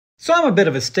So I'm a bit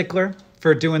of a stickler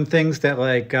for doing things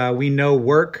that we know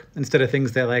work instead of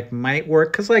things that might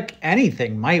work, because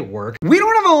anything might work. We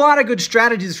don't have a lot of good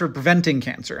strategies for preventing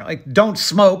cancer. Don't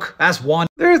smoke, that's one.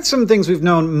 There are some things we've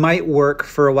known might work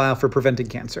for a while for preventing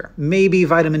cancer. Maybe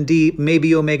vitamin D,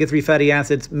 maybe omega-3 fatty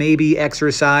acids, maybe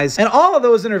exercise. And all of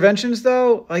those interventions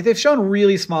though, they've shown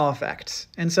really small effects.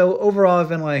 And so overall I've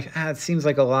been it seems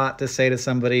like a lot to say to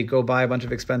somebody, go buy a bunch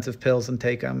of expensive pills and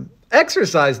take them.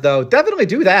 Exercise though, definitely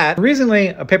do that. Recently,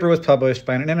 a paper was published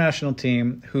by an international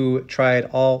team who tried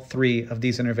all three of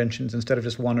these interventions instead of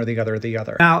just one or the other or the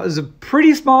other. Now, it's a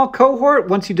pretty small cohort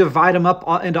once you divide them up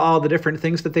into all the different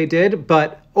things that they did,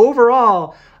 but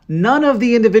overall, none of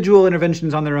the individual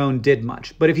interventions on their own did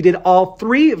much. But if you did all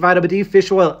three, vitamin D, fish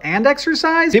oil, and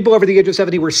exercise, people over the age of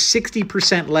 70 were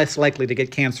 60% less likely to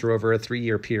get cancer over a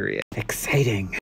 3-year period. Exciting.